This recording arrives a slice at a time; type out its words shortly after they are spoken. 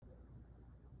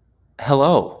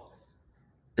Hello,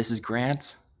 this is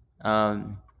Grant.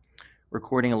 Um,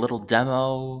 Recording a little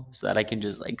demo so that I can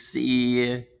just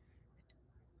see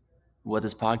what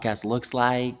this podcast looks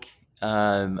like.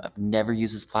 I've never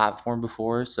used this platform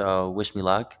before, so wish me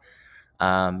luck.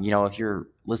 If you're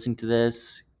listening to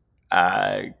this,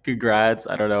 congrats.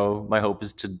 I don't know. My hope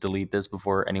is to delete this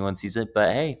before anyone sees it,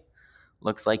 but hey,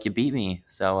 looks like you beat me.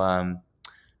 So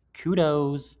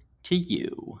kudos to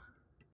you.